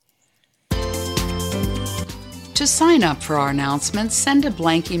To sign up for our announcements, send a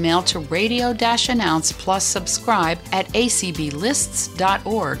blank email to radio-announce plus subscribe at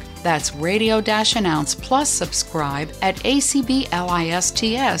acblists.org. That's radio-announce plus subscribe at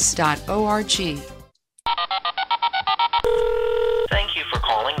acblists.org. Thank you for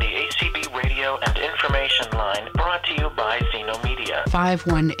calling the ACB Radio and Information Line, brought to you by Xenomedia.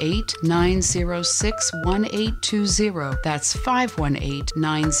 518-906-1820. That's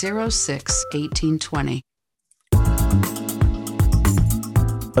 518-906-1820.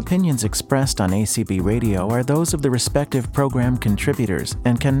 Opinions expressed on ACB Radio are those of the respective program contributors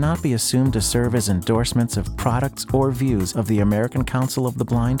and cannot be assumed to serve as endorsements of products or views of the American Council of the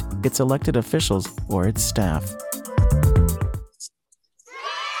Blind, its elected officials, or its staff.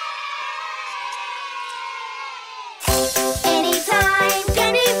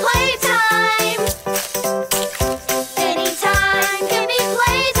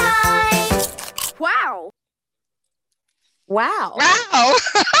 Wow.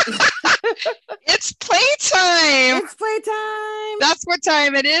 It's playtime. It's playtime. That's what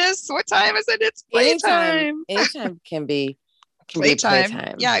time it is. What time is it? It's playtime. Anytime can be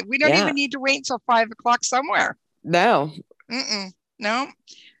playtime. Yeah, we don't even need to wait until 5 o'clock somewhere. No. No.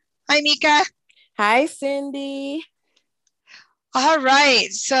 Hi, Mika. Hi, Cindy. All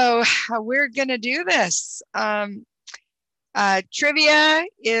right. So we're going to do this. Trivia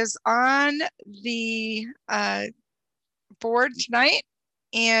is on the board tonight,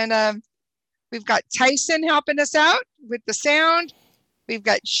 and we've got Tyson helping us out with the sound. We've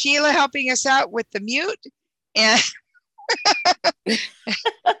got Sheila helping us out with the mute, and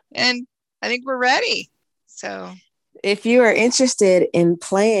and I think we're ready. So if you are interested in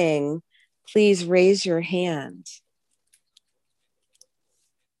playing, please raise your hand.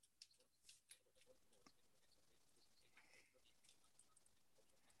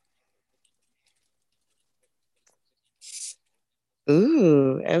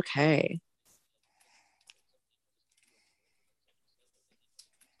 Ooh, okay.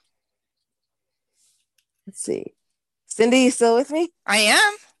 Let's see. Cindy, you still with me? I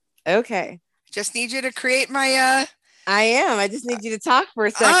am. Okay. Just need you to create my I am. I just need you to talk for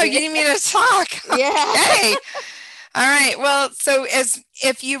a second. Oh, you need me to talk? Yeah. Okay. All right. Well, so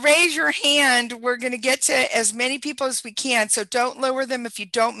if you raise your hand, we're going to get to as many people as we can. So don't lower them if you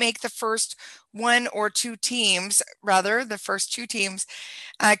don't make the first one or two teams, rather the first two teams.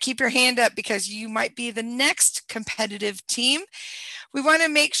 Keep your hand up because you might be the next competitive team. We want to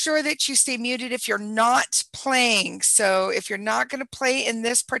make sure that you stay muted if you're not playing. So if you're not going to play in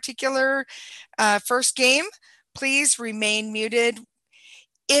this particular first game, please remain muted.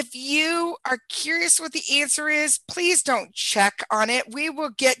 If you are curious what the answer is, please don't check on it. We will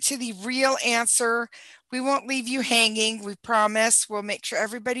get to the real answer. We won't leave you hanging. We promise. We'll make sure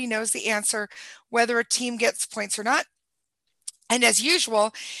everybody knows the answer, whether a team gets points or not. And as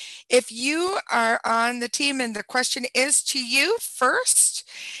usual, if you are on the team and the question is to you first,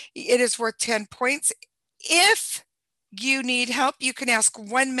 it is worth 10 points. If you need help, you can ask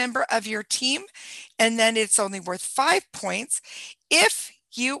one member of your team, and then it's only worth 5 points. If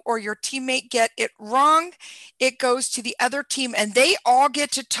you or your teammate get it wrong, it goes to the other team, and they all get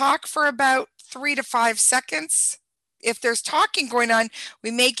to talk for about 3 to 5 seconds. If there's talking going on,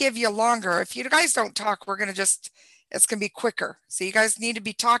 we may give you longer. If you guys don't talk, it's going to be quicker. So you guys need to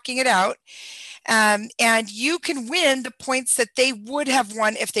be talking it out. And you can win the points that they would have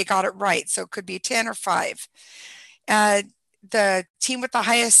won if they got it right. So it could be 10 or 5. The team with the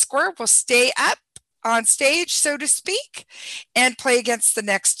highest score will stay up on stage, so to speak, and play against the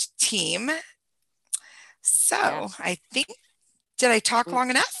next team. So yeah. I think, did I talk long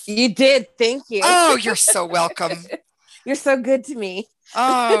enough? You did. Thank you. Oh, you're so welcome. You're so good to me.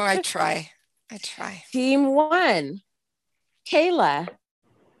 Oh, I try. Team 1, Kayla,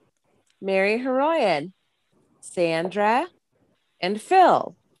 Mary Heroyan, Sandra, and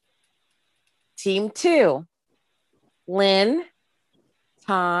Phil. Team 2, Lynn,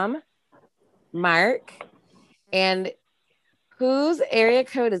 Tom, Mark, and whose area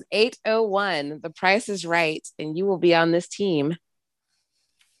code is 801? The Price is Right, and you will be on this team.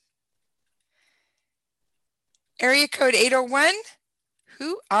 Area code 801,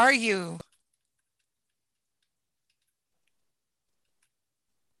 who are you?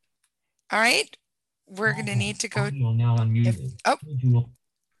 All right, we're going to need to go. Now unmuted.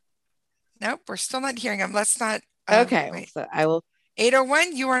 Nope, we're still not hearing him. Let's not. Okay, wait. So I will.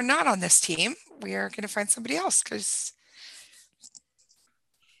 801, you are not on this team. We are going to find somebody else because.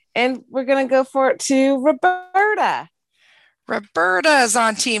 And we're going to go for it to Roberta. Roberta is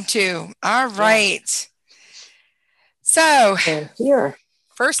on team 2. All right. So and here,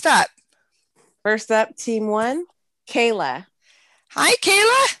 first up, First up, team 1, Kayla. Hi,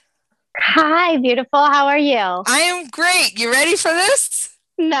 Kayla. Hi, beautiful. How are you? I am great. You ready for this?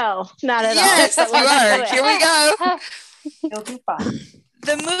 No, not at Yes, all. you are. Here we go. You'll be fine.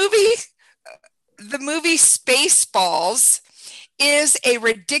 The movie Spaceballs is a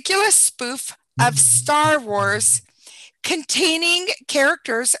ridiculous spoof of Star Wars containing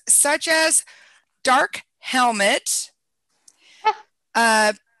characters such as Dark Helmet,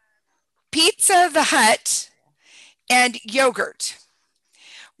 Pizza the Hut, and Yogurt.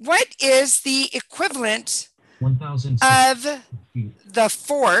 What is the equivalent of the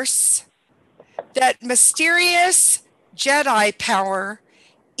Force, that mysterious Jedi power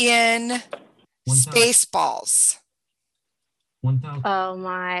in Spaceballs? Oh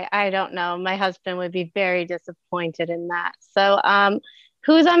my, I don't know. My husband would be very disappointed in that. So,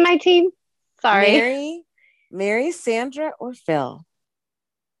 who's on my team? Sorry. Mary, Sandra, or Phil?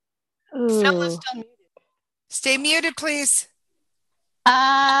 Ooh. Stay muted, please.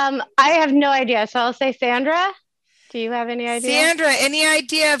 I have no idea. So I'll say Sandra. Do you have any idea? Sandra, any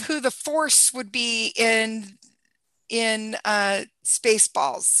idea of who the Force would be in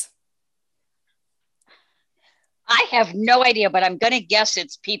Spaceballs? I have no idea, but I'm going to guess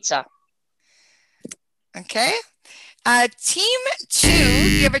it's pizza. Okay. Team 2,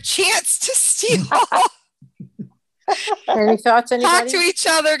 you have a chance to steal. Any thoughts, anybody? Talk to each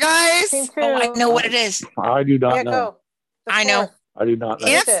other, guys. Team 2. Oh, I know what it is. I do not Yeah, know. go. I know. I do not know.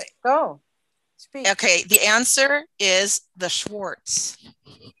 Yes. That's it. Go. Speak. Okay, the answer is the Schwartz.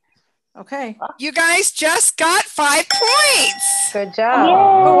 Okay. You guys just got 5 points. Good job.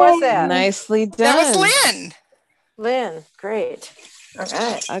 Who was that? Nicely done. That was Lynn. Lynn. Great. All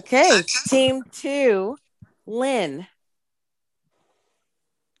right. Okay, team 2, Lynn.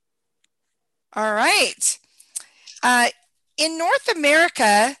 All right. In North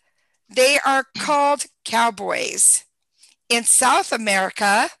America, they are called cowboys. In South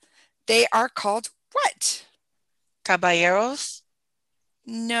America, they are called what? Caballeros.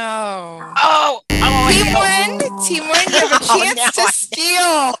 No. Oh, Team 1, you have a chance to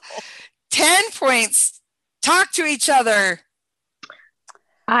steal 10 points. Talk to each other.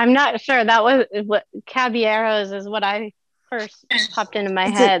 I'm not sure. That was what Caballeros is what I first popped into my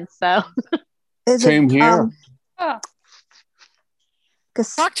head. So Same here.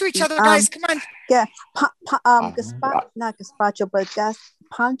 Talk to each other, guys. Come on. Yeah, not gazpacho, but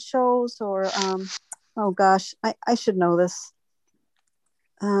ponchos or oh gosh, I should know this.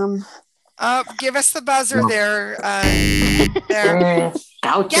 Give us the buzzer there. There.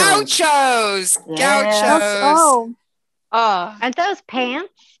 Gauchos. Oh, aren't those pants?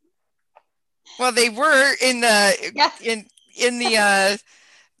 Well, they were in the in the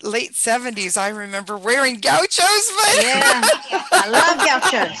late 70s. I remember wearing gauchos, but Yeah. I love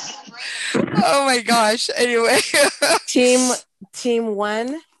gauchos. oh my gosh. Anyway. Team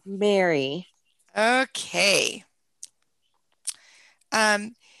 1, Mary. Okay.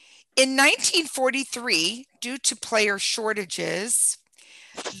 In 1943, due to player shortages,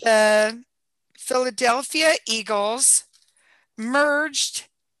 the Philadelphia Eagles merged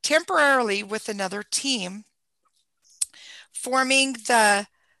temporarily with another team, forming the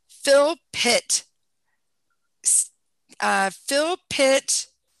Phil Pitt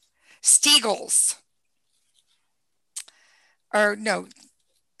Steagles. Or no,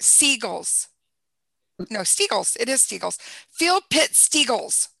 Seagulls. No, Steagles. It is Steagles. Phil Pitt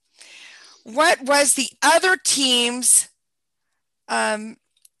Steagles. What was the other team's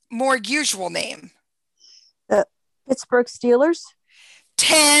more usual name? Pittsburgh Steelers.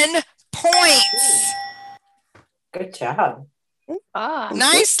 10 points. Good job.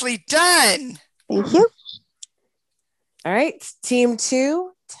 Nicely done. Thank you. All right, team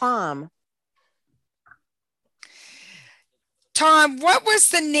 2, Tom. Tom, what was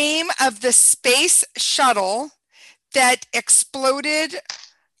the name of the space shuttle that exploded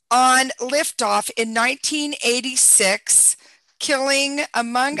on liftoff in 1986, killing,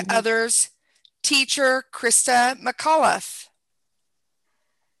 among others, teacher Krista McAuliffe?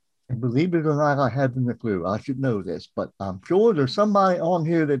 Believe it or not, I haven't a clue. I should know this, but I'm sure there's somebody on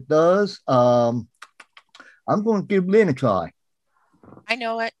here that does. I'm going to give Lynn a try. I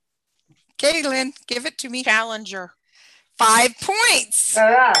know it. Okay, Lynn, give it to me. Challenger. 5 points. All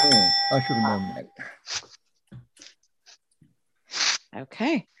right. Oh, I should have known that.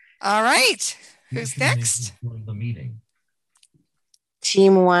 Okay. All right. Who's next? The meeting.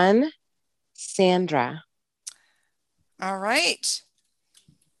 Team 1, Sandra. All right.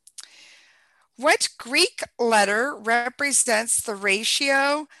 What Greek letter represents the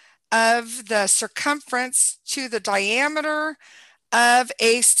ratio of the circumference to the diameter of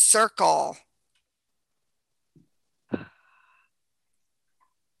a circle?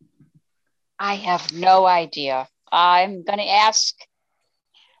 I have no idea. I'm going to ask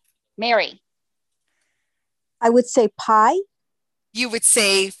Mary. I would say pie. You would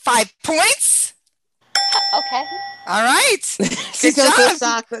say 5 points. Okay. All right. She's so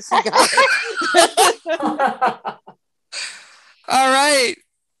shocked that she got it. All right.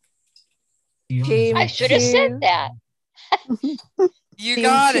 I should have said that. You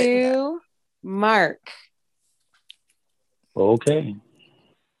got it. Mark. Okay.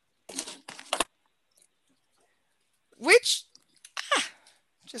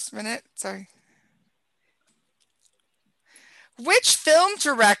 Just a minute. Sorry. Which film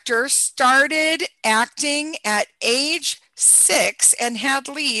director started acting at age 6 and had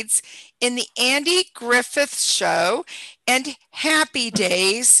leads in the Andy Griffith Show and Happy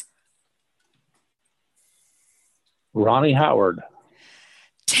Days? Ronnie Howard.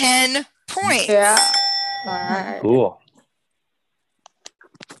 10 points. Yeah. All right. Cool.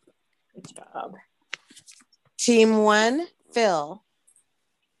 Good job. Team 1, Phil.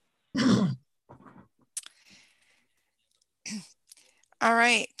 All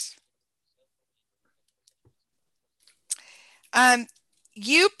right.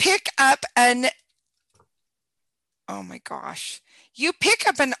 You pick up an, oh my gosh. You pick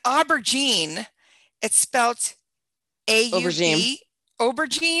up an aubergine. It's spelled A-U-B.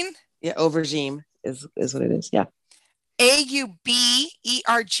 Aubergine? Yeah, aubergine is what it is. Yeah.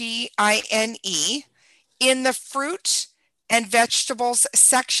 A-U-B-E-R-G-I-N-E in the fruit and vegetables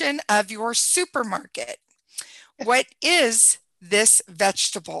section of your supermarket. What is this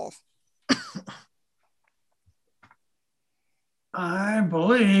vegetable? I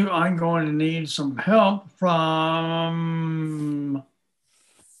believe I'm going to need some help from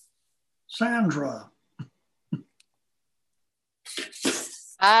Sandra.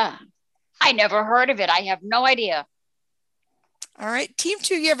 I never heard of it. I have no idea. All right. Team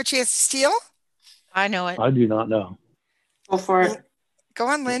 2, you have a chance to steal. I know it. I do not know. Go for it. Go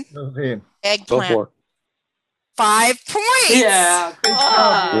on, Lynn. Eggplant. Go for it. 5 points. Yeah. Good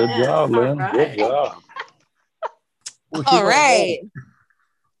job. Good job, Lynn. All Good job. All right.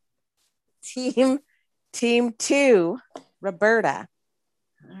 Team 2, Roberta.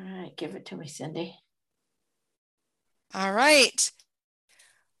 All right. Give it to me, Cindy. All right.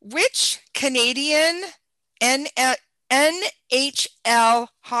 Which Canadian NHL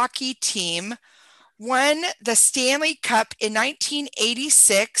hockey team won the Stanley Cup in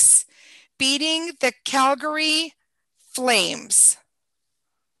 1986, beating the Calgary Flames?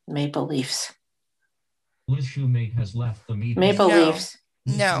 Maple Leafs. Liz Shoemate has left the meeting. Maple Leafs.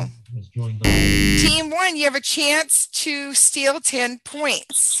 No. Has joined the meeting. Team 1, you have a chance to steal 10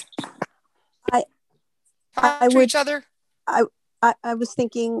 points. I to would, each other. I was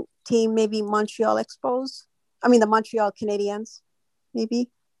thinking team maybe Montreal Expos. I mean the Montreal Canadiens, maybe.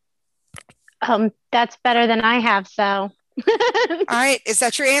 That's better than I have. So. All right. Is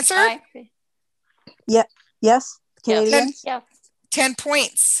that your answer? Yeah. Yes. Canadiens. Yeah. 10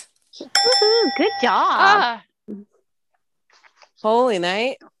 points. Woohoo, good job. Holy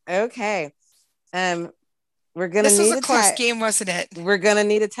night. Okay. We're gonna This need was a close game, wasn't it? We're gonna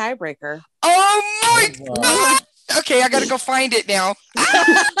need a tiebreaker. Oh my God. Okay, I gotta go find it now.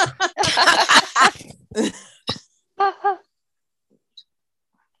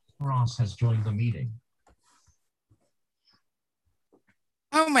 Ross has joined the meeting.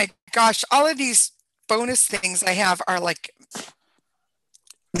 Oh my gosh, all of these bonus things I have are like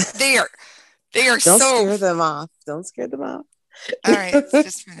they are Don't so scare them off. Don't scare them off. all right,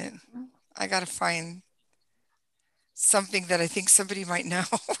 just a minute. I gotta find something that I think somebody might know.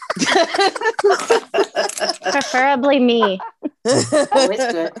 Preferably me. Always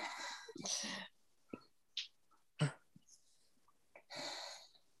good.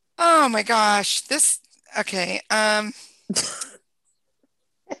 Oh my gosh. Okay. All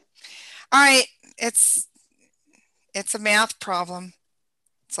right. It's a math problem.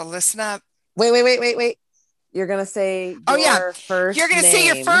 So listen up. Wait. You're gonna say your first You're gonna say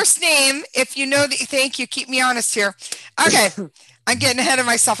your name. first name if you know that. Thank you. Keep me honest here. Okay. I'm getting ahead of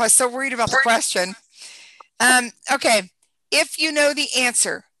myself. I was so worried about the question. Okay. If you know the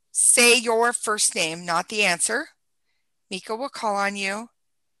answer, say your first name, not the answer. Mika will call on you.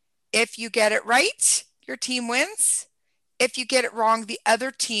 If you get it right, your team wins. If you get it wrong, the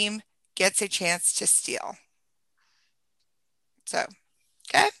other team gets a chance to steal. So,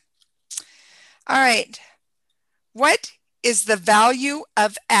 okay. All right. What is the value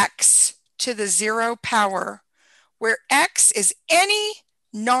of x to the 0 power, where x is any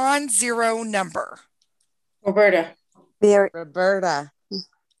non-zero number? Roberta. Roberta.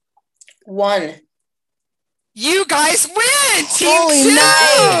 1. You guys win! Team Holy 2!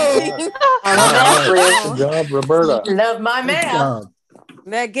 night! Good job, Roberta. Love my Good math. job.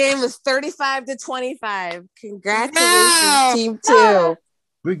 That game was 35-25. Congratulations, Wow. Team 2.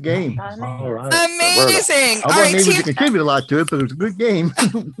 Good game. All right. Amazing. I All wasn't right, able to team. contribute a lot to it, but it was a good game.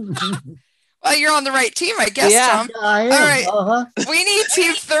 Well, you're on the right team, I guess, Yeah. Tom. I am. All right. Uh-huh. We need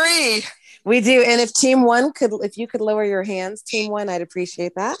Team 3. We do. And if Team 1 if you could lower your hands, Team 1, I'd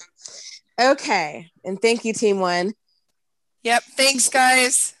appreciate that. Okay. And thank you, Team 1. Yep. Thanks,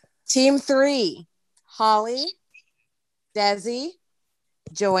 guys. Team 3, Holly, Desi,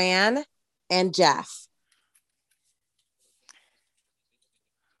 Joanne, and Jeff.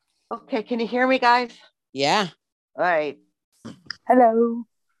 Okay, can you hear me, guys? Yeah. All right. Hello.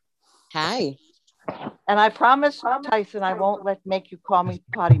 Hi. And I promise, Tyson, I won't make you call me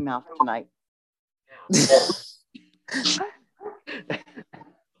potty mouth tonight.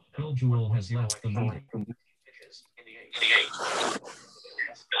 Bill Jewell has left the meeting.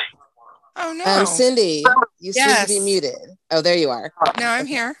 Oh, no. Cindy, you seem to be Yes. muted. Oh, there you are. No, I'm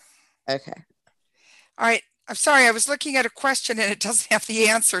here. Okay. All right. I'm sorry. I was looking at a question and it doesn't have the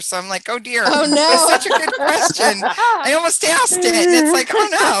answer. So I'm like, oh, dear. Oh, no. It's such a good question. I almost asked it. And it's like, oh,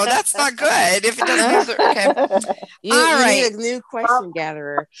 no, that's not good. If it doesn't have the. Okay. You All right. need a new question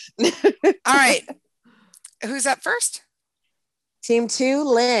gatherer. All right. Who's up first? Team 2,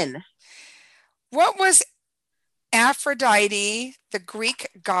 Lynn. What was Aphrodite the Greek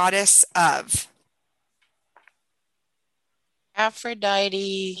goddess of?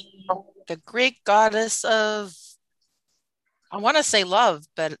 Aphrodite, the Greek goddess of, I want to say love,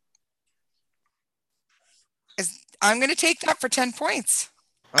 but I'm going to take that for 10 points.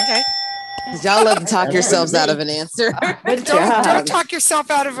 okay. Y'all love to talk yourselves out of an answer. Don't talk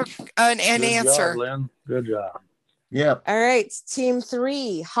yourself out of an Good answer. job, Lynn. Good job. Yep. All right. Team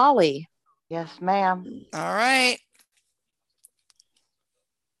 3, Holly. Yes, ma'am. All right.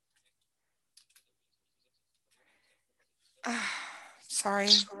 Sorry.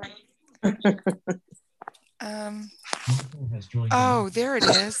 Oh, there it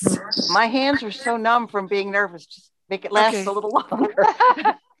is. My hands are so numb from being nervous. Just make it last Okay. a little longer.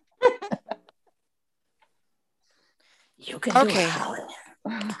 You can Okay. do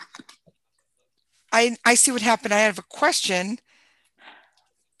it. I see what happened. I have a question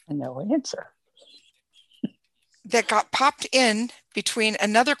And no answer. that got popped in between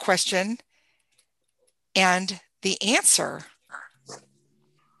another question and the answer.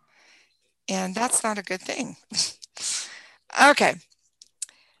 And that's not a good thing. Okay.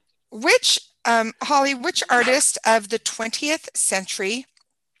 Holly, which artist of the 20th century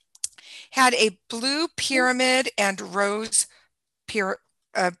had a blue pyramid and a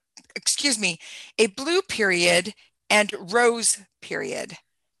blue period and rose period?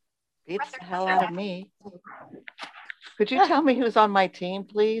 Beats the hell out of me. Could you tell me who's on my team,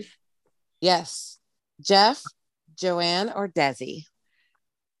 please? Yes. Jeff, Joanne, or Desi?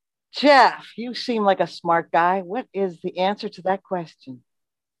 Jeff, you seem like a smart guy. What is the answer to that question?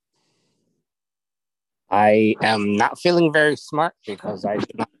 I am not feeling very smart because I do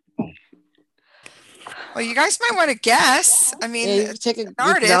not. Well, you guys might want to guess. I mean, Yeah, you can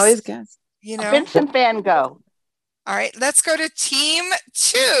artist, always guess. you know. Vincent Van Gogh. All right, let's go to team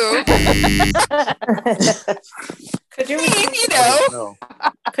 2. Could you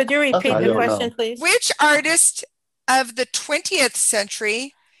Could you repeat the question, please? Which artist of the 20th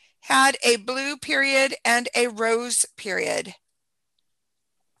century had a blue period and a rose period?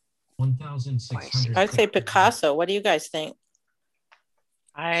 1,600. I'd say Picasso. What do you guys think?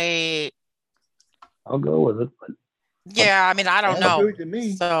 I'll go with it. But Yeah, I mean, I don't Sounds know. good to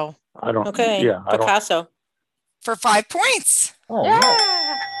me. So I don't. Okay, Yeah, I don't. Picasso. For 5 points. Oh,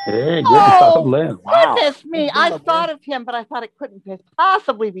 Hey, good Oh, job, Lynn. Wow. goodness me. Good I job, thought of him, but I thought it couldn't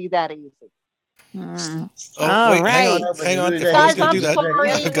possibly be that easy. Oh, All wait, right. hang on. If I was Guys, going to do I'm that,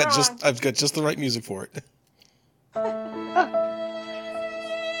 sorry. I've got just the right music for it.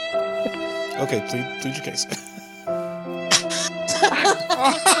 Okay, plead your case.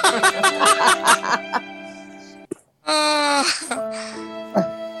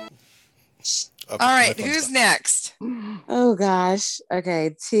 All right, who's next? Oh, gosh.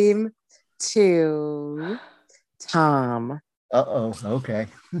 Okay. Team 2, Tom. Uh-oh. Okay.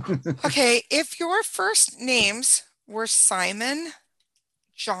 Okay, if your first names were Simon,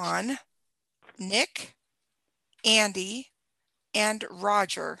 John, Nick, Andy, and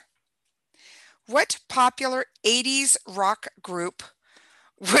Roger, what popular 80s rock group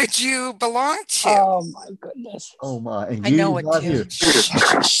would you belong to? Oh my goodness. Oh, my. And I know Judy's it not too. here.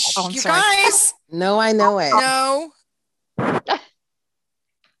 Oh, you guys. No, I know it. No.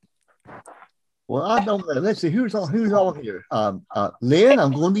 Well, I don't know. Let's see who's on here. Lynn,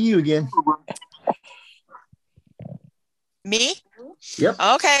 I'm going to you again. Me? Yep.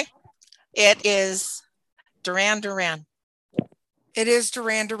 Okay. It is Duran Duran. It is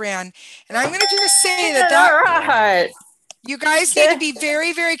Duran Duran. And I'm going to just say that All right. you guys need to be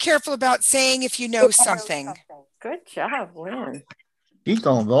very, very careful about saying if you know something. Good job, Lynn. She's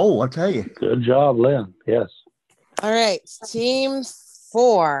on roll, I tell you. Good job, Lynn. Yes. All right. Team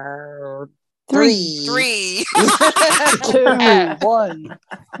 4. 3. 2, 1.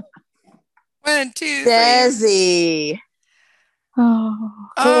 1, 2, 3. Desi.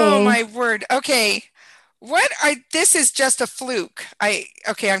 Oh my word. Okay. This is just a fluke.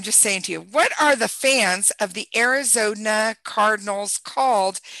 I'm just saying to you, what are the fans of the Arizona Cardinals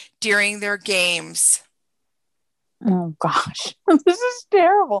called during their games? Oh gosh, this is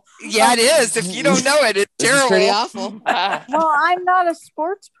terrible. Yeah, it is. If you don't know it, it's terrible. Pretty awful. Well, I'm not a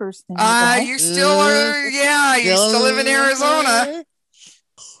sports person. You still are. Yeah, you still live in Arizona.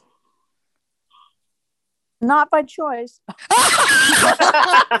 Not by choice.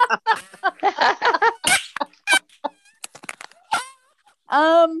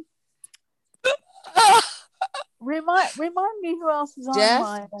 Remind me who else is on Jeff,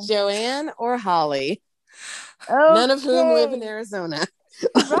 mine. Joanne, or Holly. Okay. None of whom live in Arizona.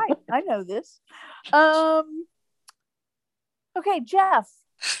 Right, I know this. Okay, Jeff.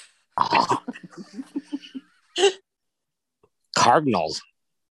 Cardinals.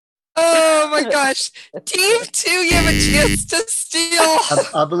 Oh my gosh. Team 2, you have a chance to steal.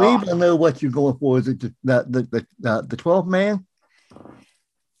 I believe I know what you're going for. Is it the 12th man?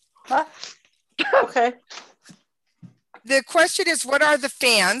 Huh? Okay. The question is, what are the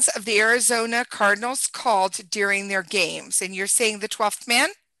fans of the Arizona Cardinals called during their games? And you're saying the 12th man?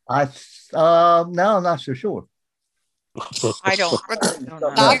 No, I'm not so sure. I don't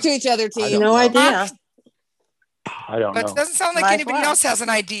Talk to each other, team. No idea. I don't know. But it doesn't sound like anybody else has an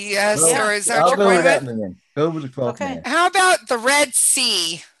idea. No, Or is that I'll what go you're with going that with? man. Go with the 12th man. How about the Red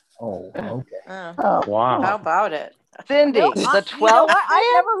Sea? Oh, okay. Wow. How about it? Cindy, No, the you know 12th what? I've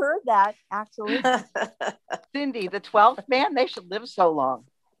man? never heard that, actually. Cindy, the 12th man? They should live so long.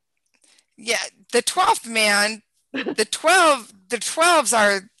 Yeah, the 12th man. The 12s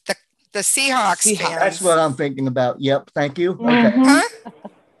are the Seahawks fans. That's what I'm thinking about. Yep. Thank you. Okay. Huh?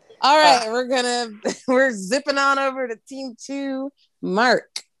 All right, we're zipping on over to team 2,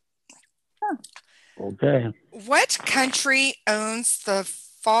 Mark. Okay. What country owns the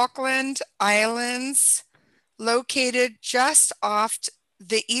Falkland Islands, located just off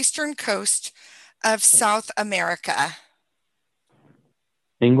the eastern coast of South America?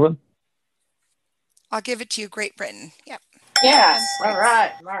 England. I'll give it to you, Great Britain. Yep. Yes. All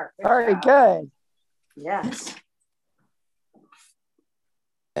right, Mark. Very good. Yes.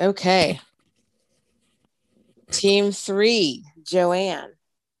 Okay. Team 3, Joanne.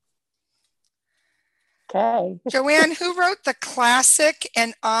 Okay. Joanne, who wrote the classic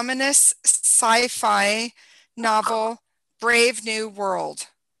and ominous sci-fi novel Brave New World?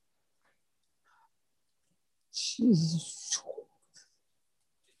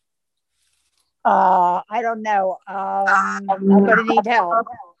 I don't know. I'm going to need help.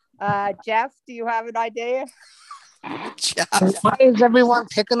 Jeff, do you have an idea? Why is everyone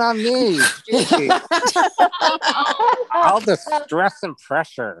picking on me? All the stress and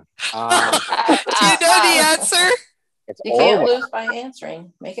pressure. Do you know the answer? It's You can't Orwell. lose by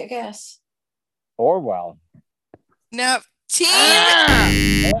answering. Make a guess. Orwell. No. Team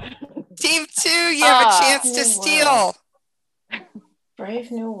 2, you have a chance to steal.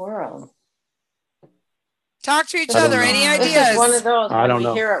 Brave New World. Talk to each I don't other. know. Any This ideas? is one of those. I When don't we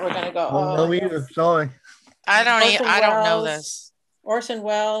know. hear it, we're going to go, Oh, no, either. Sorry. I don't know Welles. this. Orson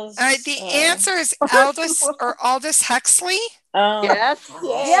Welles. All right, the answer is Aldous Huxley. Yes.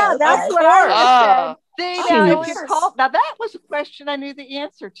 Yeah, that's of what I would have See, said. now, if you call, now that was a question I knew the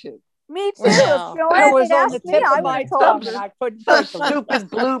answer to. Me too. Well, If Joanne was had on the asked me, tip I of my would have told tongue her. and I couldn't Some think of it. stupid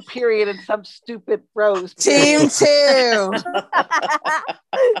blue period and some stupid rose. Team 2.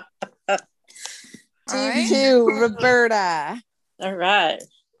 All Team right. 2, Roberta. All right.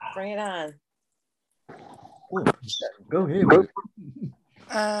 Bring it on. Go ahead.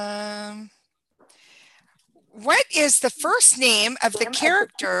 What is the first name of the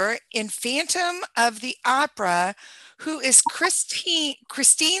character in Phantom of the Opera who is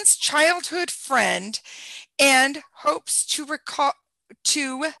Christine's childhood friend and hopes to recall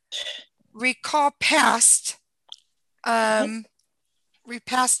past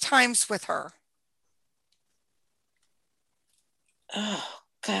times with her? Oh,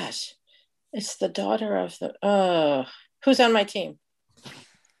 gosh. It's the daughter of the. Who's on my team?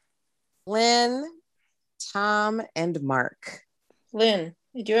 Lynn, Tom, and Mark. Lynn,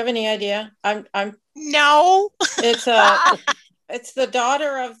 do you have any idea? I'm No. It's it's the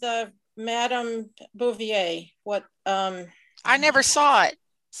daughter of the Madame Bouvier. What I never saw it.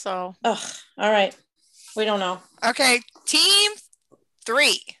 So all right. We don't know. Okay, team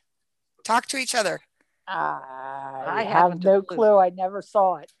 3. Talk to each other. I have no clue. I never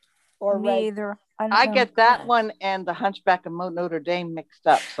saw it or Me read. either. I get that one and the Hunchback of Notre Dame mixed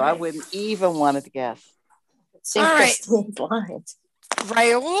up, so I wouldn't even want to guess. All right. Blind.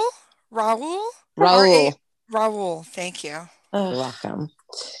 Raul. Thank you. You're welcome.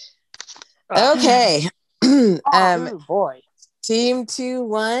 Okay. Oh boy. Team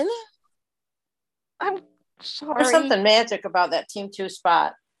 2-1. I'm sorry. There's something magic about that team 2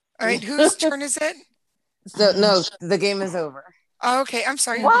 spot. All right, whose turn is it? So no, the game is over. Oh, okay, I'm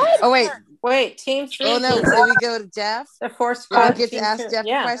sorry. What? Oh wait, team 3. Oh no, did we go to Jeff? The force I get to ask Jeff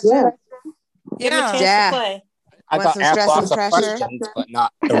a question. Yeah. Jeff. Play. I Want got some asked stress lots and of pressure? questions, but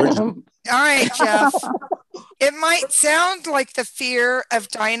not original. All right, Jeff. It might sound like the fear of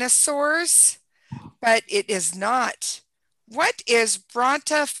dinosaurs, but it is not. What is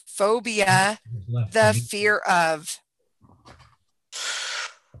brontophobia the fear of?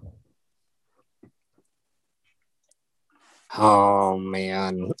 Oh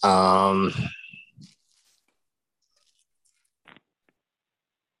man.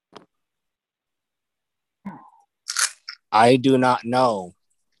 I do not know.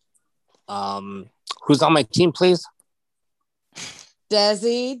 Who's on my team, please?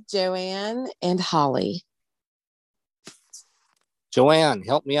 Desi, Joanne, and Holly. Joanne,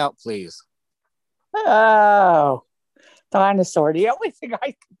 help me out, please. Oh, dinosaur. The only thing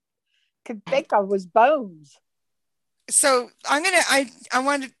I could think of was bones. So I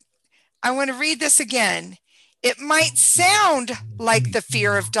want to read this again. It might sound like the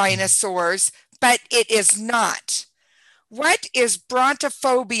fear of dinosaurs, but it is not. What is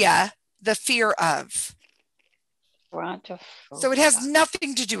brontophobia the fear of? Brontophobia. So it has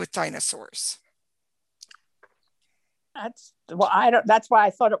nothing to do with dinosaurs. That's why I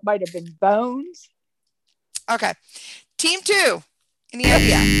thought it might have been bones. Okay. Team 2. Any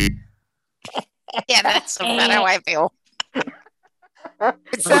idea? yeah, that's about how I feel.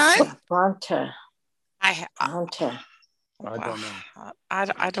 What's that? Bronte. I don't know. I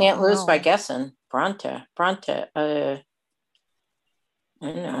don't Can't know. lose by guessing. Bronte. I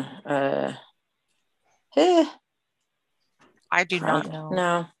don't know. I do not know.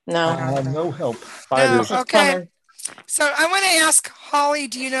 No. I have no help. No, okay. So I want to ask Holly,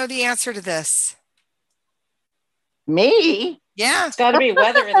 do you know the answer to this? Me? Yeah. It's got to be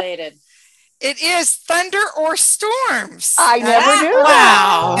weather related. It is thunder or storms. I never knew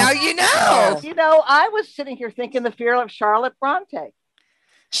Wow. that. Now you know. You know, I was sitting here thinking the fear of Charlotte Bronte. I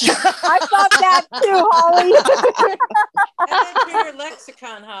thought that too, Holly. Add that to your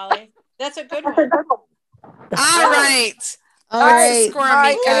lexicon, Holly. That's a good one. All right. All right.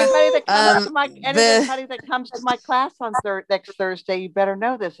 Anybody that comes to my class on next Thursday, you better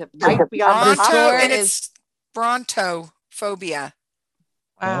know this. It might be on the score, and it's brontophobia.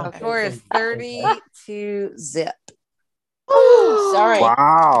 Wow. The score is 30-0. Sorry.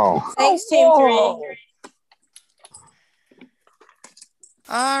 Wow. Thanks, Team 3.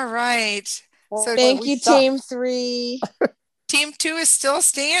 All right. So thank you, Team 3. Team 2 is still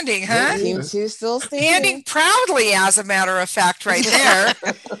standing, huh? Team 2 still standing proudly, as a matter of fact, right there.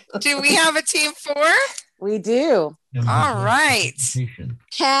 Do we have a Team 4? We do. All right.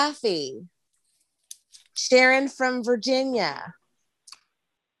 Kathy, Sharon from Virginia,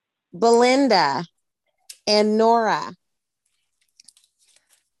 Belinda, and Nora.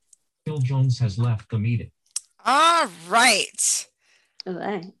 Phil Jones has left the meeting. All right. All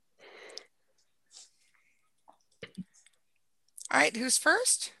right. All right, who's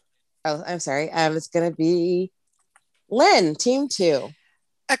first? Oh, I'm sorry. It's going to be Lynn, Team 2.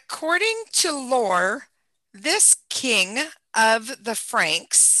 According to lore, this king of the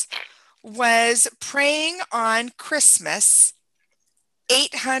Franks was praying on Christmas,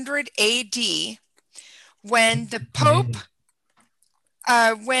 800 AD, when the Pope,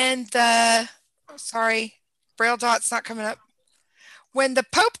 Braille dot's not coming up. When the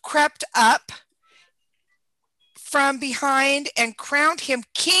Pope crept up from behind and crowned him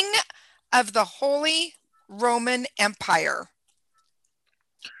king of the Holy Roman Empire.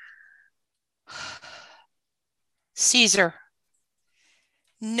 Caesar.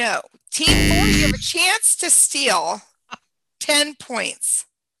 No. Team 4, you have a chance to steal 10 points.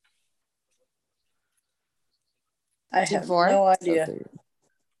 I have no idea.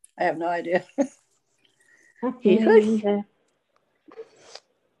 I have no idea.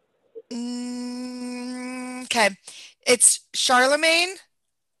 Okay. It's Charlemagne.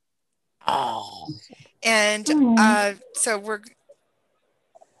 Oh. And so we're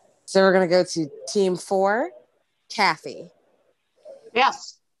going to go to team 4, Kathy.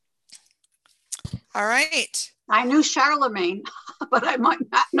 Yes. All right. I knew Charlemagne, but I might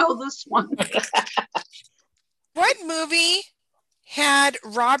not know this one. What movie had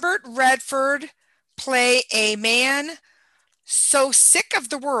Robert Redford play a man so sick of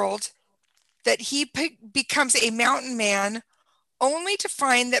the world that he becomes a mountain man, only to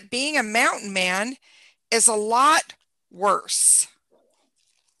find that being a mountain man is a lot worse?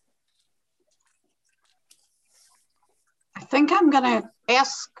 I think I'm going to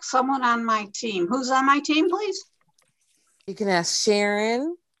ask someone on my team. Who's on my team, please? You can ask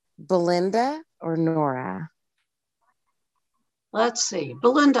Sharon, Belinda, or Nora. Let's see.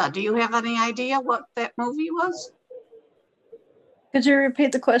 Belinda, do you have any idea what that movie was? Could you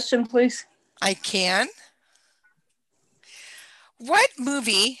repeat the question, please? I can. What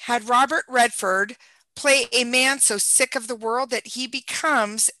movie had Robert Redford play a man so sick of the world that he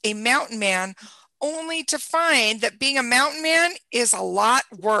becomes a mountain man, only to find that being a mountain man is a lot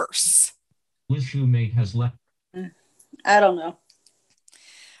worse? Liz Shoemate has left. I don't know.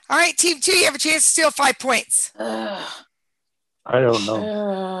 All right, team 2, you have a chance to steal 5 points. I don't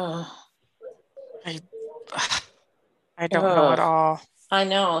know. I don't know at all. I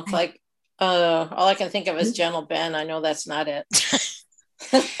know. It's like all I can think of is Gentle Ben. I know that's not it.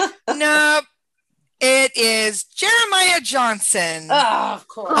 Nope. It is Jeremiah Johnson. Oh, of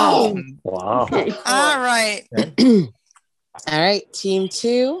course. Oh, wow. All right. All right, team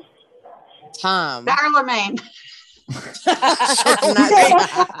 2, Tom. Charlemagne.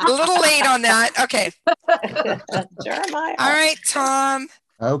 A little late on that. Okay. Jeremiah. All right, Tom.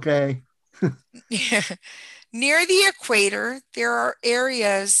 Okay. Near the equator, there are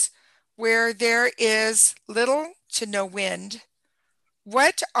areas where there is little to no wind.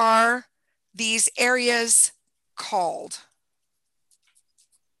 What are these areas called?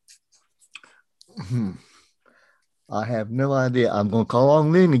 I have no idea. I'm going to call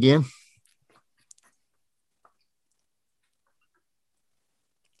on Lynn again.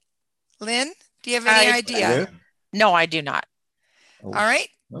 Lynn, do you have any idea? No, I do not. All right.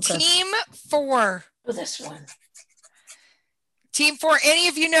 Okay. Team 4. Oh, this one. Team 4, any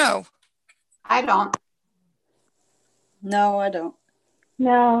of you know? I don't. No, I don't.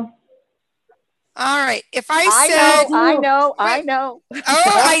 No. All right. If I know. Oh,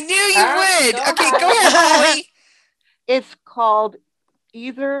 I knew you would. Okay, go ahead, Holly. It's called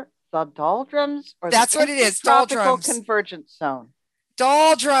either the doldrums or That's what it is, tropical doldrums. convergence zone.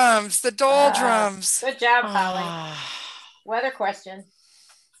 Doldrums, the doldrums. Good job, Holly. Weather question.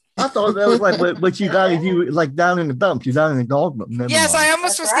 I thought that was like what you got if you like down in the dumps. You're down in the dog. Yes, I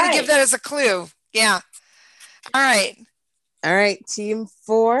almost was going to give that as a clue. Yeah. All right. All right, team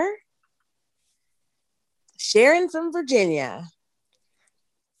 4, Sharon from Virginia.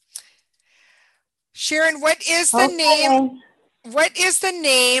 Sharon, what is the name? What is the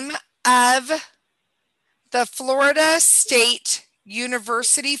name of the Florida State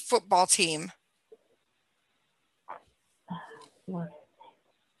University football team?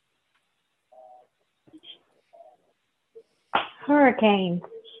 Hurricane.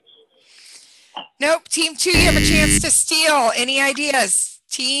 Nope. Team 2, you have a chance to steal. Any ideas?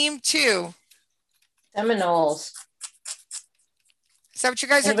 Team 2. Seminoles. Is that what you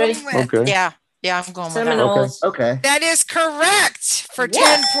guys Anybody? are going with? Okay. Yeah, I'm going with that. Seminoles. Okay. That is correct for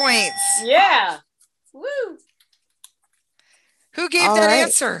Yes. 10 points. Yeah. Woo. Who gave All that right.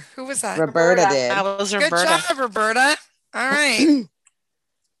 answer? Who was that? Roberta did. That was Good Roberta. job, Roberta. All right. I'm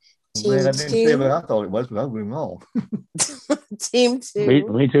glad I didn't say Team what I thought it was, but I was wrong. Team 2,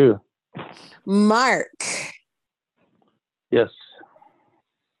 Me too. Mark. Yes.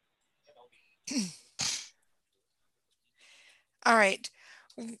 All right.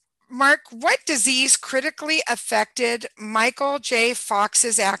 Mark, what disease critically affected Michael J.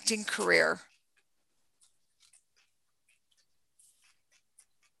 Fox's acting career?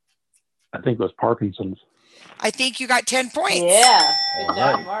 I think it was Parkinson's. I think you got 10 points. Yeah. Good All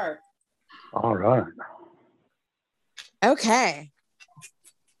job, right. Mark. All right. Okay.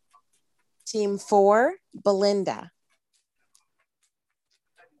 Team 4, Belinda.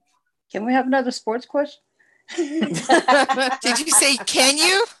 Can we have another sports question? Did you say, can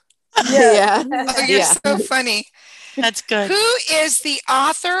you? Yeah. Oh, you're so funny. That's good. Who is the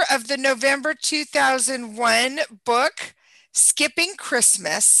author of the November 2001 book, Skipping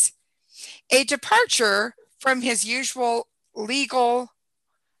Christmas, a departure from his usual legal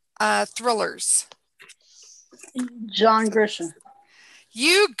thrillers? John Grisham.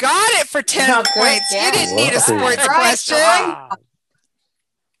 You got it for 10 Oh, good. points. Yeah. You didn't need a Whoa. sports Right. question. Job.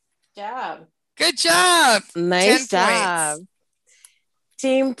 Job. Good job. Nice 10 job. points.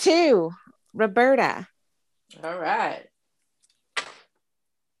 Team 2, Roberta. All right.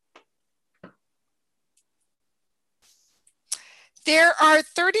 There are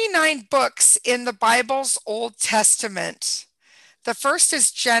 39 books in the Bible's Old Testament. The first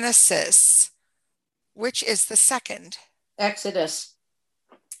is Genesis. Which is the second? Exodus.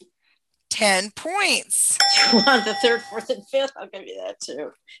 10 points. You want the third, fourth, and fifth? I'll give you that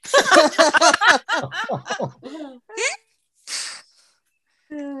too.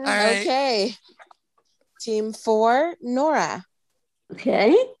 All right. Okay. Team 4, Nora.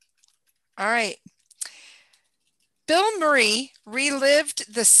 Okay. All right. Bill Murray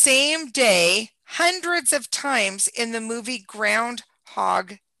relived the same day hundreds of times in the movie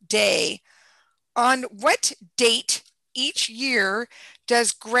Groundhog Day. On what date each year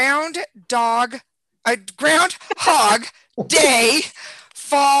does Groundhog Day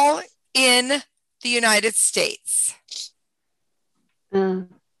fall in the United States?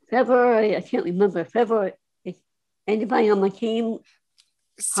 February, I can't remember. February. Anybody on my team?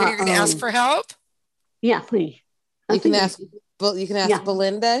 So you're going to ask for help? Yeah, please. You can ask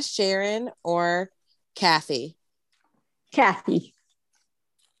Belinda, Sharon, or Kathy. Kathy.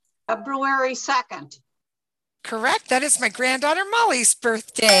 February 2nd. Correct. That is my granddaughter Molly's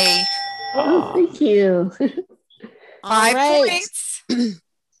birthday. Oh, thank you. 5 right. points.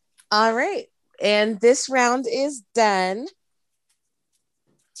 All right. And this round is done.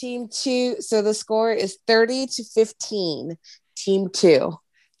 Team 2. So the score is 30-15. Team 2.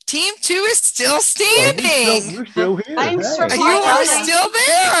 Team 2 is still standing. We're still here. Thanks for Hey. You are playing. still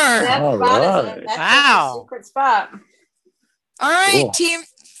there. That All spot right. is that's Wow. a secret spot. All right, Cool. Team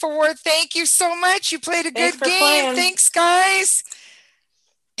 4, thank you so much. You played a Thanks good for game. playing. Thanks, guys.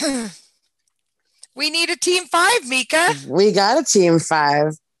 We need a Team 5, Mika. We got a Team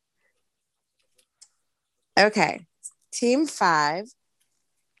 5. Okay. Team 5.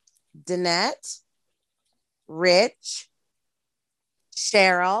 Danette, Rich,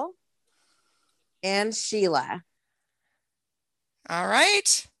 Cheryl, and Sheila. All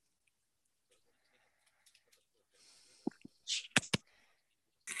right.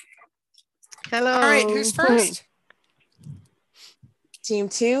 Hello. All right, who's first? Team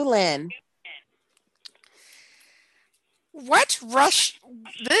 2, Lynn. What rush?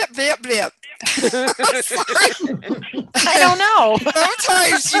 Blip, blip, blip. Sorry. I don't know.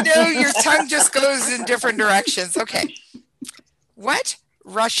 Sometimes, your tongue just goes in different directions. Okay. What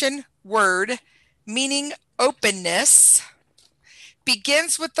Russian word meaning openness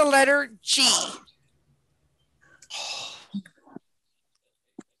begins with the letter G?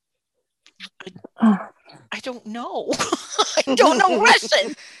 I don't know. I don't know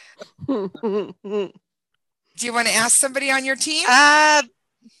Russian. Do you want to ask somebody on your team?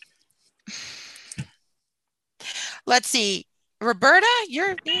 Let's see. Roberta,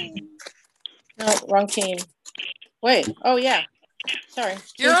 you're No, wrong team. Wait. Oh yeah. Sorry.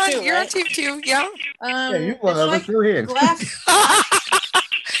 You're Team on. two, You're on right? Team 2. Yeah. Yeah, you It's one of like us. You're here.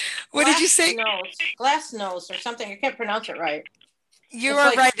 What did you say? Glass nose or something. I can't pronounce it right. You It's are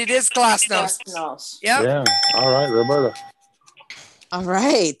like right. It is glass nose. Glass nose. Yep. Yeah. All right, Roberta. All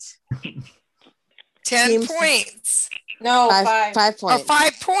right. 10 Team- points. No, 5. 5 Oh, points.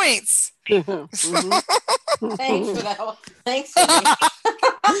 5 points. Thanks for that. Thanks. Amy.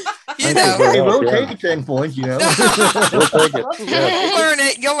 You know. Hey, we'll Yeah. take 10 points, you know. We'll take it. Okay. Yeah. You'll learn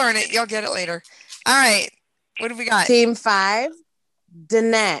it. You'll learn it. You'll get it later. All right. What do we got? Team 5,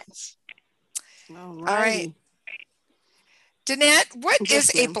 Danette. All right. Danette, what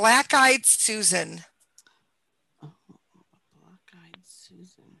is a black-eyed Susan? Black-eyed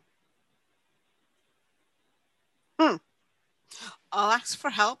Susan. I'll ask for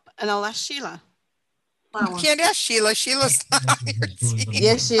help and I'll ask Sheila. You can't ask Sheila. Sheila's not on your team.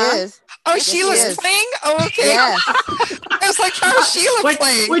 Yes, she is. Oh, Yes, she Sheila's is. playing? Oh, okay. Yes. I was like, how's Sheila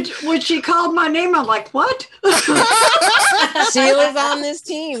playing? When she called my name, I'm like, what? Sheila's on this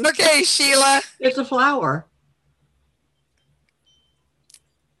team. Okay, Sheila. It's a flower.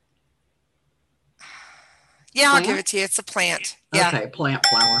 Yeah, I'll Plant? give it to you. It's a plant. Yeah. Okay, plant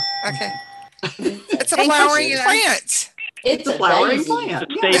flower. Okay. It's a Thank you, flowering Sheila. plant. It's a flowering daisy. plant.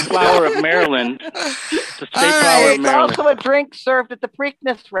 The state flower of Maryland. It's the state All flower right. of It's Maryland. also a drink served at the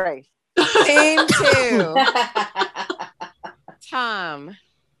Preakness race. Team 2, Tom.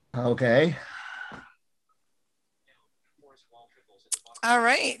 Okay. All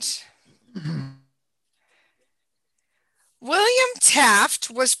right. William Taft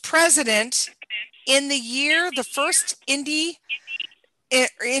was president in the year the first Indy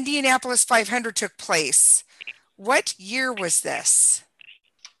Indianapolis 500 took place. What year was this?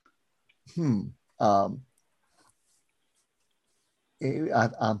 I'm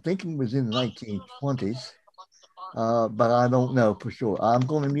thinking it was in the 1920s, but I don't know for sure. I'm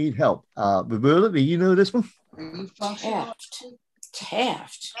going to need help. Roberta, do you know this one?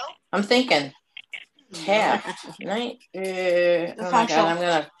 Taft. I'm thinking Taft. Oh my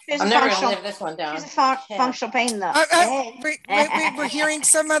God, I'm never gonna live this one down. She's a functional pain though. We're hearing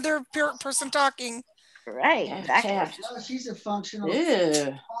some other person talking. Right. Exactly. Taft. No, she's a functional.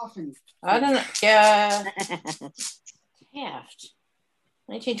 Ew. I don't know. Yeah. Taft.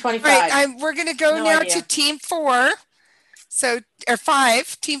 1925. Right, we're going to go No now idea. to team 4. So, or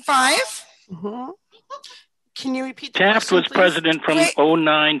 5. Team 5. Mm-hmm. Can you repeat the Taft question, was please? president from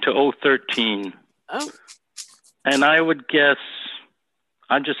 09 to 013. Oh. And I would guess,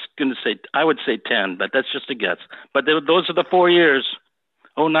 I'm just going to say, I would say 10, but that's just a guess. But those are the 4 years,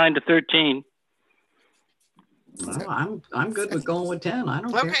 09 to 13. Well, I'm good with going with 10. I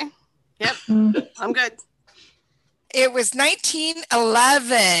don't care. Okay. Yep. I'm good. It was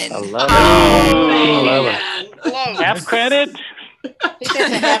 1911. 11. Half credit?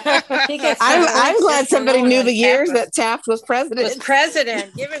 I'm glad somebody knew the years that Taft was president.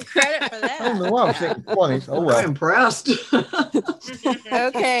 Give him credit for that. I don't know why I'm thinking 20s. Oh, well. I'm impressed.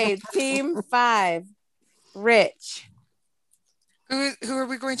 Okay, team 5. Rich. Who are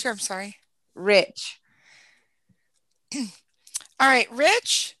we going to? I'm sorry. Rich. All right,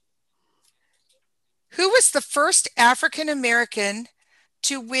 Rich. Who was the first African American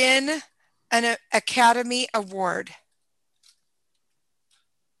to win an Academy Award?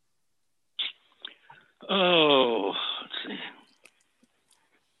 Oh, let's see.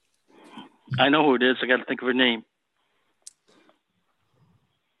 I know who it is. I got to think of her name.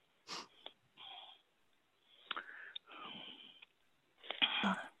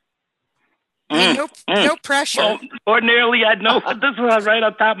 No pressure. Well, ordinarily, I'd know, but this was right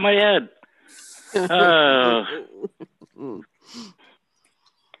on top of my head.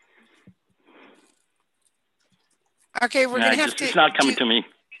 Okay, we're going to have to. It's not coming to me.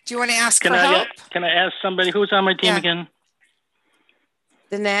 Do you want to ask for help? Can I ask somebody who's on my team again?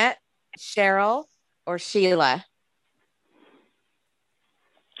 Danette, Cheryl, or Sheila?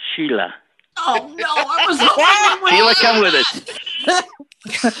 Sheila. Oh, no. I was Sheila, come with it.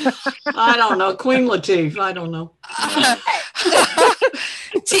 I don't know. Queen Latifah. I don't know.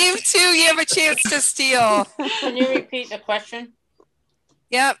 Team 2, you have a chance to steal. Can you repeat the question?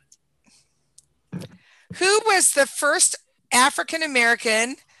 Yep. Who was the first African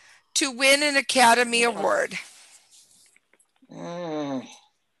American to win an Academy Award? I'm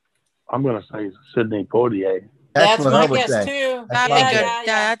going to say Sidney Poitier. That's my guess too. That'd be good. Yeah,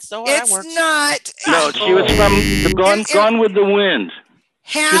 that's the way I work. It's not. No, she was from Gone with the Wind.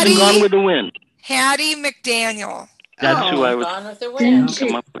 She was in Gone with the Wind. Hattie McDaniel. That's who I was. Gone with the Wind.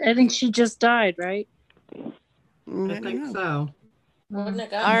 I think she just died, right? I think so. Wouldn't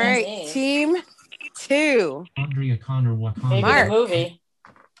have gotten All that right, name. team 2. Andrea Connor Wakanda. Maybe Mark. the movie.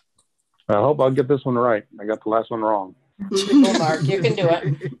 I hope I'll get this one right. I got the last one wrong. Go, Mark. You can do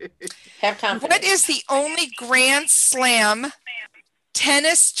it. Have confidence. What is the only Grand Slam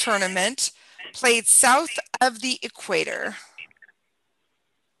tennis tournament played south of the equator?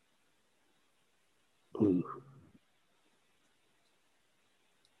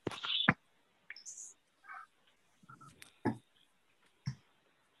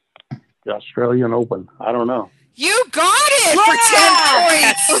 The Australian Open. I don't know. You got it for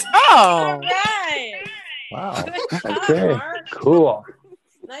 10 points. All right. Wow. Good job, Okay. Mark. Cool.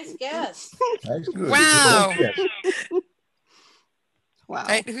 Nice guess. That's good. Wow. Yes. Wow. All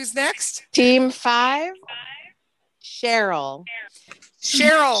right, who's next? Team 5. Cheryl.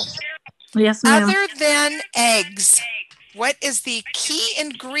 Cheryl. Yes, ma'am. Other than eggs, what is the key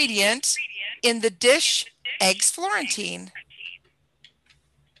ingredient in the dish eggs Florentine?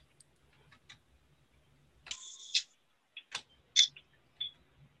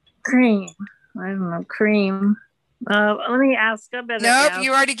 Cream. I don't know. Cream. Let me ask a better. Nope, guess.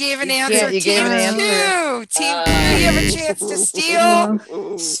 you already gave an answer. you gave an answer. Team 2, you have a chance to steal.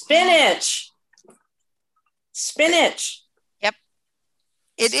 Spinach. Spinach. Yep.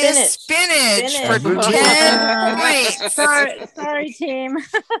 It is spinach for Spinach. 10 points. Sorry, team.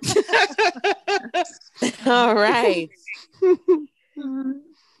 All right.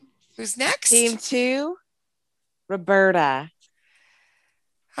 Who's next? Team 2. Roberta.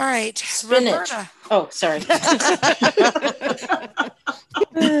 All right, Spinach. Roberta. Oh, sorry.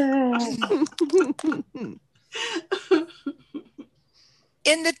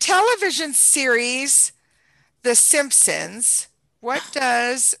 In the television series The Simpsons, What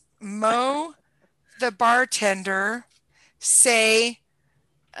does Mo the bartender say?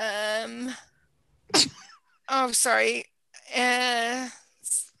 Oh, sorry.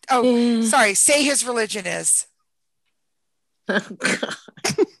 Sorry. Say his religion is.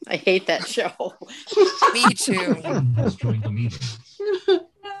 I hate that show. Me too. Has joined the meeting.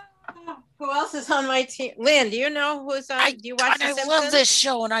 Who else is on my team? Lynn, do you know who's on? Do you watch The I Simpsons? love this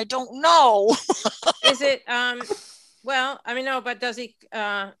show and I don't know. Is it well, I mean, no, but does he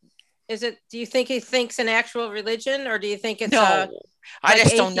is it, do you think he thinks an actual religion, or do you think it's No, I like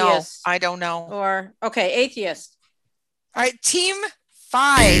just don't know. atheist? I don't know. Or okay, atheist. All right, team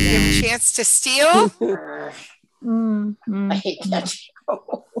 5, you have a chance to steal. I hate that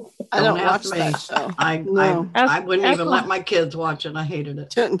show. I don't watch me. that show. I wouldn't even let my kids watch it. I hated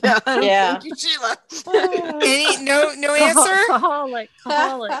it. Yeah. Thank you, Sheila. Any, no answer? Alcoholic.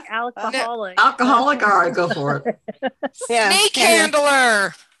 Alcoholic, all right, go for it. Snake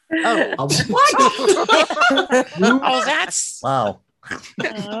handler. Oh, Oh, that's Wow.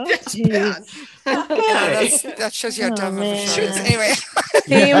 Yeah, that shows you how dumb of a show is. Anyway.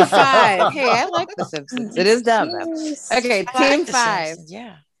 Team 5. Hey, I like The Simpsons. It is dumb though. Okay, Team 5.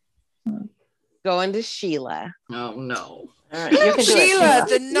 Yeah. Going to Sheila. Oh no. All right, you can do Sheila, it,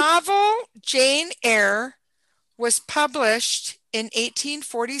 the novel Jane Eyre was published in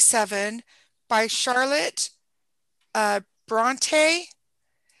 1847 by Charlotte Bronte.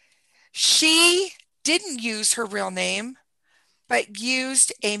 She didn't use her real name, but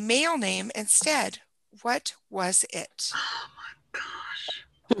used a male name instead. What was it?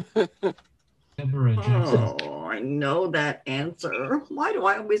 Deborah Jackson. Oh, I know that answer. Why do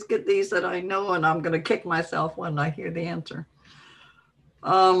I always get these that I know and I'm going to kick myself when I hear the answer?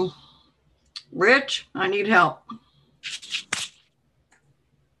 Rich, I need help.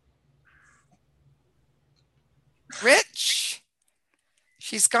 Rich,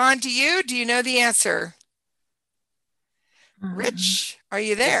 she's gone to you. Do you know the answer? Rich, are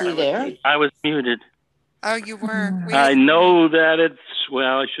you there? Is he there? I was muted. Oh, you were. I know that it's,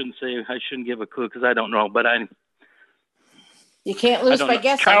 well, I shouldn't give a clue because I don't know, but You can't lose by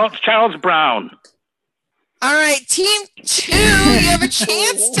guessing. Charles Brown. All right, team 2, you have a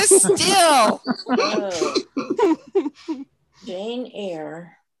chance to steal. Jane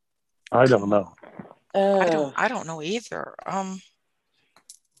Eyre. I don't know. I don't know either.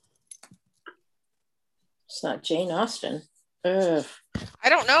 It's not Jane Austen. I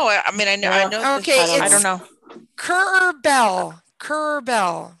don't know. I mean, I know. Okay, I don't know. Currer Bell.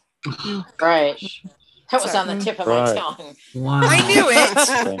 Right. That was on the tip of my tongue. Wow. I knew it.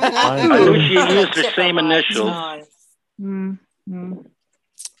 I knew she used the same initials.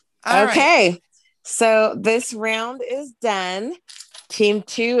 Okay, so this round is done. Team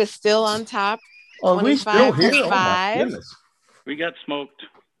 2 is still on top. Oh, we still here. Oh, my 25. goodness. We got smoked.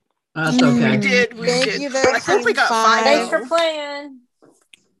 That's okay. We did. Thank you, though, I think we Team got 5. Thanks for playing.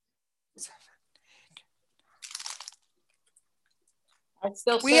 I'd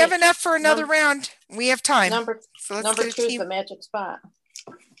still We say have enough for another round. We have time. Number So let's number get a 2 is team. the magic spot.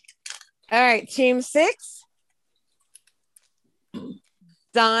 All right, Team 6.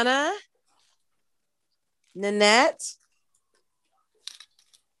 Donna, Nanette,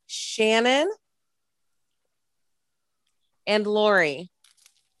 Shannon, and Lori.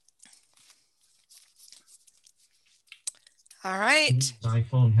 All right.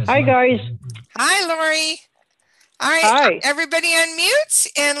 iPhone has Hi, left. guys. Hi, Lori. All right. Hi. Everybody unmute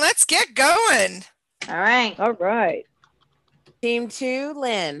and let's get going. All right. All right. Team 2,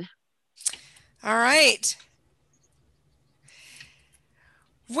 Lynn. All right.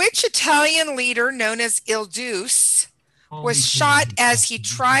 Which Italian leader known as Il Duce was shot as he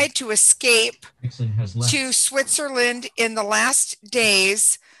tried to escape Nixon has left. to Switzerland in the last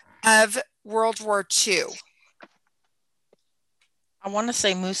days of World War II? I want to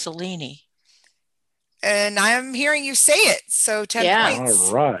say Mussolini. And I'm hearing you say it, so 10 points.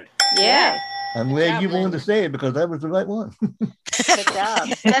 All right. Yeah. I'm glad you wanted to say it because that was the right one. Good job.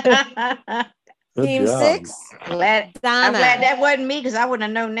 Good Team job. 6, I'm Donna. glad that wasn't me because I wouldn't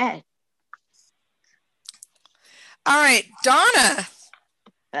have known that. All right, Donna.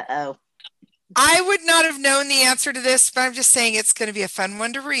 Uh-oh. I would not have known the answer to this, but I'm just saying it's going to be a fun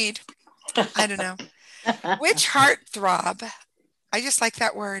one to read. I don't know. Which heartthrob, I just like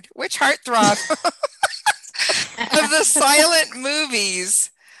that word, which heartthrob of the silent movies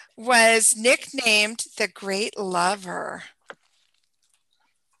was nicknamed the Great Lover?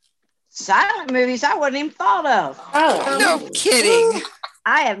 Silent movies I wouldn't even thought of. Oh, no kidding.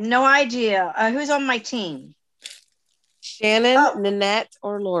 I have no idea. Who's on my team? Shannon, Nanette,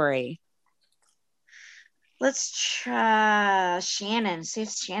 or Lori? Let's try Shannon. See if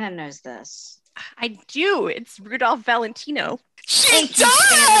Shannon knows this. I do. It's Rudolph Valentino. She does.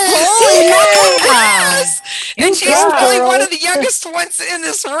 Holy yes! And she's go, probably girl. one of the youngest ones in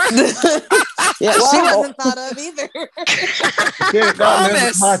this room. Yeah, she Wow. wasn't thought of either. Yeah, that Promise.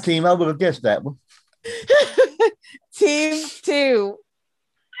 was my team. I would have guessed that one. Team 2.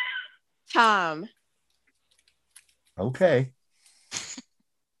 Tom. Okay.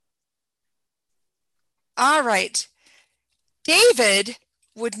 All right. David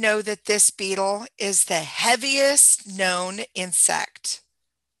would know that this beetle is the heaviest known insect.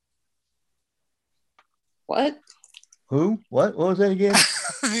 What? Who? What was that again?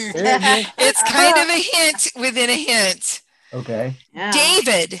 It's kind of a hint within a hint. Okay. Yeah.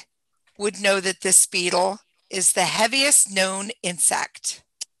 David would know that this beetle is the heaviest known insect.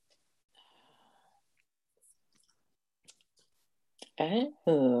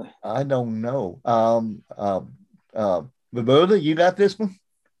 I don't know. Roberta, you got this one?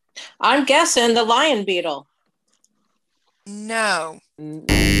 I'm guessing the lion beetle. No.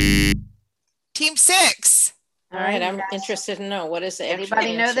 Team 6. All right, I'm interested to know what is the actual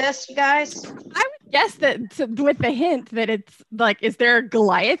Anybody know answer? this, you guys? I would guess that with the hint that it's like, is there a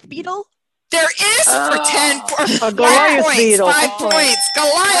Goliath beetle? There is for 10 points. A Goliath beetle. 5 points.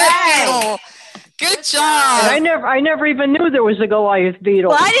 Goliath beetle. Good job. And I never even knew there was a Goliath beetle.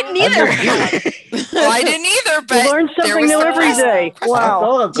 Well, I didn't either. Well, I didn't either, but You learn there something was new the every question. day. I Wow.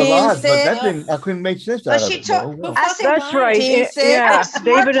 thought of Team Goliath, but that six. didn't. I couldn't make sense But out of she it. took. No. I said That's right. Team six. Yeah,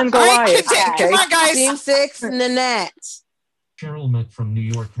 David and All right, Goliath. come Okay. on, guys. Team 6, Nanette. Cheryl Met from New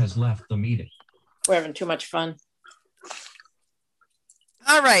York has left the meeting. We're having too much fun.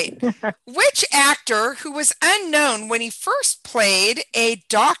 All right. Which actor who was unknown when he first played a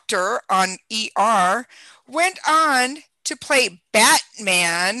doctor on ER went on to play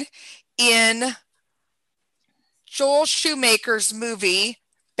Batman in Joel Schumacher's movie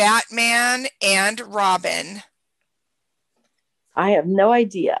Batman and Robin? I have no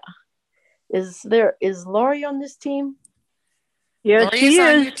idea. Is Lori on this team? Yes, Lori she is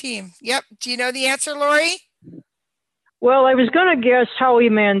on is. your team. Yep. Do you know the answer, Lori? Well, I was going to guess Howie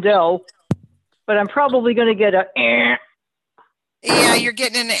Mandel, but I'm probably going to get a. Yeah, you're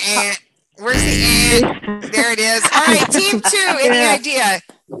getting an eh. Where's the eh? There it is. All right, team 2. Any Yeah. idea?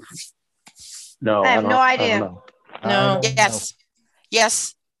 No, I have don't- no I don't idea. know. No. Yes.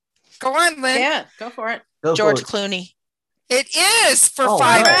 Yes. Go on, Lynn. Yeah, go for it. Go George for it. Clooney. It is for Oh,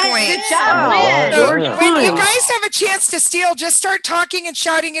 5 nice. points. Good job, Lynn. So George when you Clooney. guys have a chance to steal, just start talking and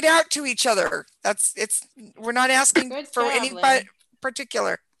shouting it out to each other. We're not asking Good for job, any Lynn.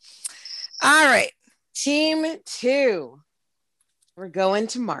 particular. All right. Team 2. We're going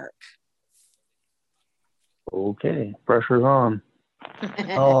to Mark. Okay, pressure's on.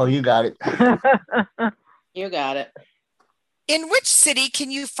 Oh, you got it. You got it. In which city can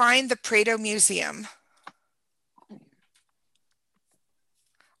you find the Prado Museum?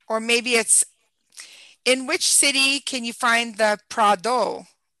 Or maybe it's, in which city can you find the Prado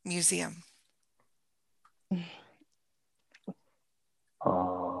Museum?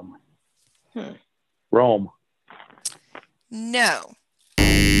 Rome. No.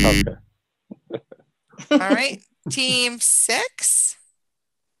 Okay. All right. Team 6.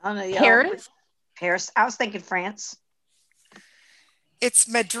 Oh, no, Paris? Paris. I was thinking France. It's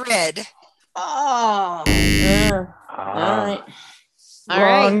Madrid. Oh. All right. All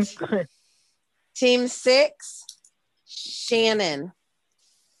Wrong. right. Team 6, Shannon.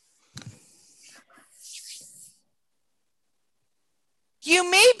 You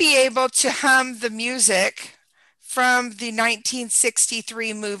may be able to hum the music from the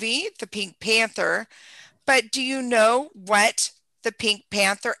 1963 movie, The Pink Panther, but do you know what the Pink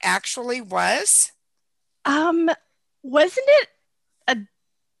Panther actually was? Wasn't it a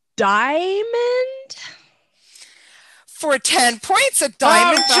diamond? For 10 points, a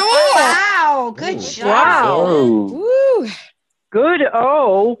diamond jewel. Wow. Good job. Wow. Woo. Good.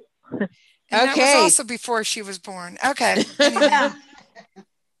 Oh. And that Okay. was also before she was born. Okay. Yeah.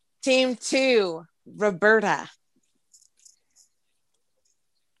 Team 2, Roberta.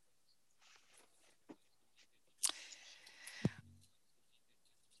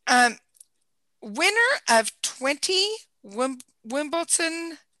 Winner of 20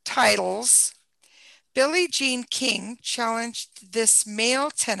 Wimbledon titles, Billie Jean King challenged this male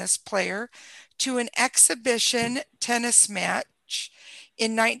tennis player to an exhibition tennis match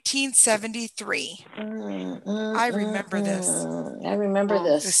in 1973. I remember this. I remember It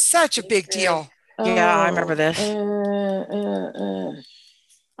was this. such a big deal. Yeah, I remember this.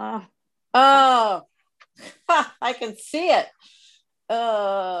 Oh, I can see it.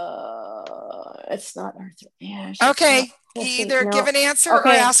 It's not Arthur Ashe. Okay. Either give an answer or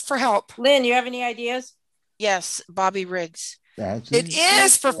ask for help. Lynn, you have any ideas? Yes, Bobby Riggs. It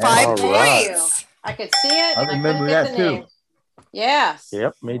is for 5 points. I could see it. I remember that too. Yes.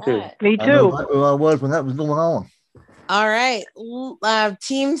 Yep, me too. Me I know too. right where I was when that was going on. All right.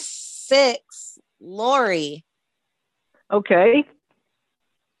 Team 6, Lori. Okay.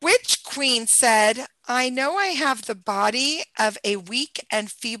 Which queen said, I know I have the body of a weak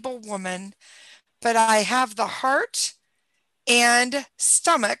and feeble woman, but I have the heart and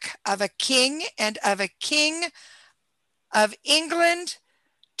stomach of a king and of a king of England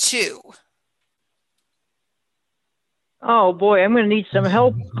too. Oh boy, I'm going to need some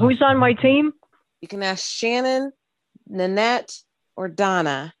help. Who's on my team? You can ask Shannon, Nanette, or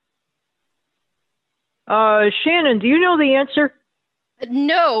Donna. Shannon, do you know the answer?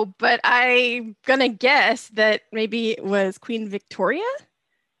 No, but I'm gonna guess that maybe it was Queen Victoria.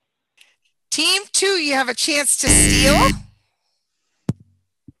 Team 2, you have a chance to steal.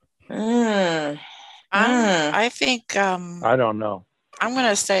 I think I don't know. I'm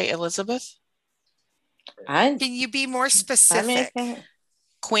gonna say Elizabeth. Can you be more specific?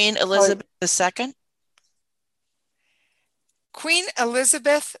 Queen Elizabeth II. Queen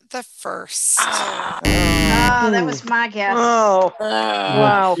Elizabeth I. That was my guess. Oh,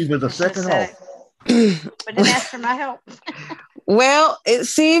 wow. She was the second off. But didn't ask for my help. Well, it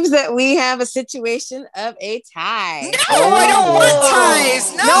seems that we have a situation of a tie. No, I don't want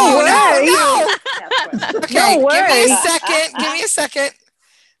ties. No. Okay, No way. Give me a second. Give me a second.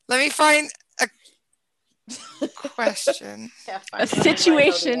 Let me find a question. A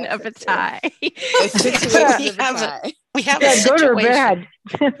situation of a tie. A situation of a tie. We have Is a that good or situation. bad?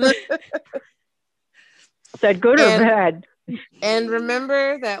 Is that good or bad? And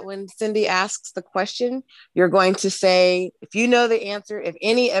remember that when Cindy asks the question, you're going to say, if you know the answer, if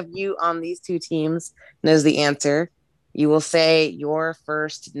any of you on these 2 teams knows the answer, you will say your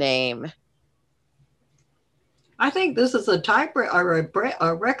first name. I think this is a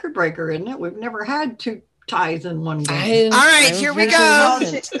a record breaker, isn't it? We've never had 2 ties in one game. All right, here we go.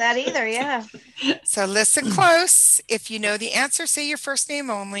 That either, yeah. So listen close. If you know the answer, say your first name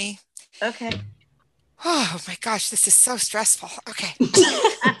only. Okay. Oh my gosh, this is so stressful. Okay.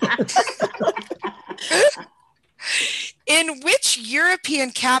 In which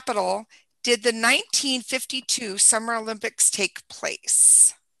European capital did the 1952 Summer Olympics take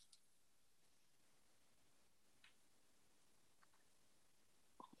place?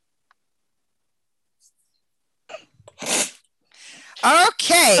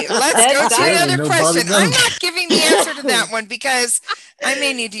 Okay, let's go to another question. I'm not giving the answer to that one because I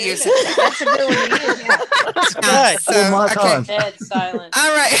may need to use it. That's a good one to use. Yeah. Good. So, okay. Dead silent.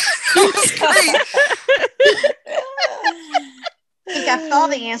 All right. That was great. I think I saw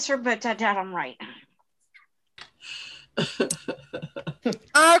the answer, but I doubt I'm right.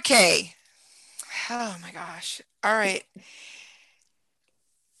 Okay. Oh my gosh. All right.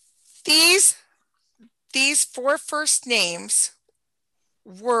 These 4 first names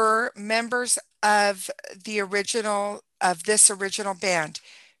were members of this original band: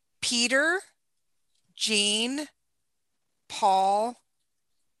 Peter, Jean, Paul,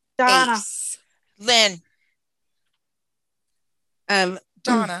 Donna, Ace. Lynn.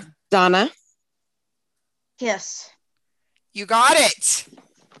 Donna. Yes. You got it.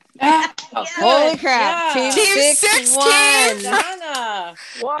 Holy crap. Team 6 won. Donna.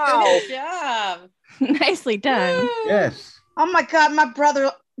 Wow. Good job. Nicely done. Yes. Oh my God, my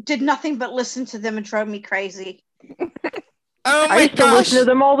brother did nothing but listen to them and drove me crazy. Oh my I used to listen to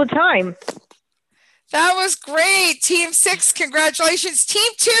them all the time. That was great. Team 6, congratulations.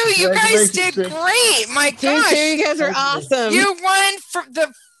 Team 2, you guys did great. My Team gosh. 2, you guys are awesome. You won for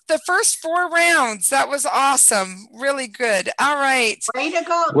the first 4 rounds. That was awesome. Really good. All right. Way to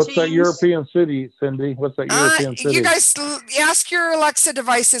go, What's teams. that European city, Cindy? What's that European city? You guys ask your Alexa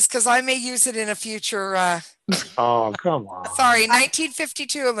devices because I may use it in a future. Oh, come on. Sorry,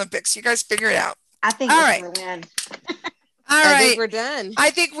 1952 Olympics. You guys figure it out. I think All we're right. in. All I right. think we're done. I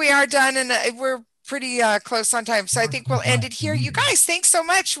think we are done, and we're pretty close on time. So I think we'll end it here. You guys, thanks so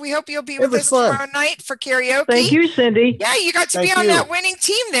much. We hope you'll be with us tomorrow night for karaoke. Thank you, Cindy. Yeah, you got to be on that winning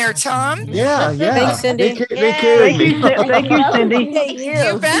team there, Tom. Yeah. Thanks, Cindy. They carried me. Thank you, Cindy. Thank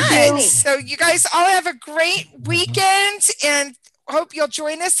You bet. So you guys all have a great weekend, and hope you'll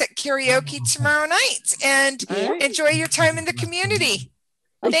join us at karaoke tomorrow night and enjoy your time in the community.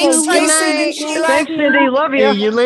 Thanks, Tyson and Sheila. Thanks, Cindy. Love you. See you later.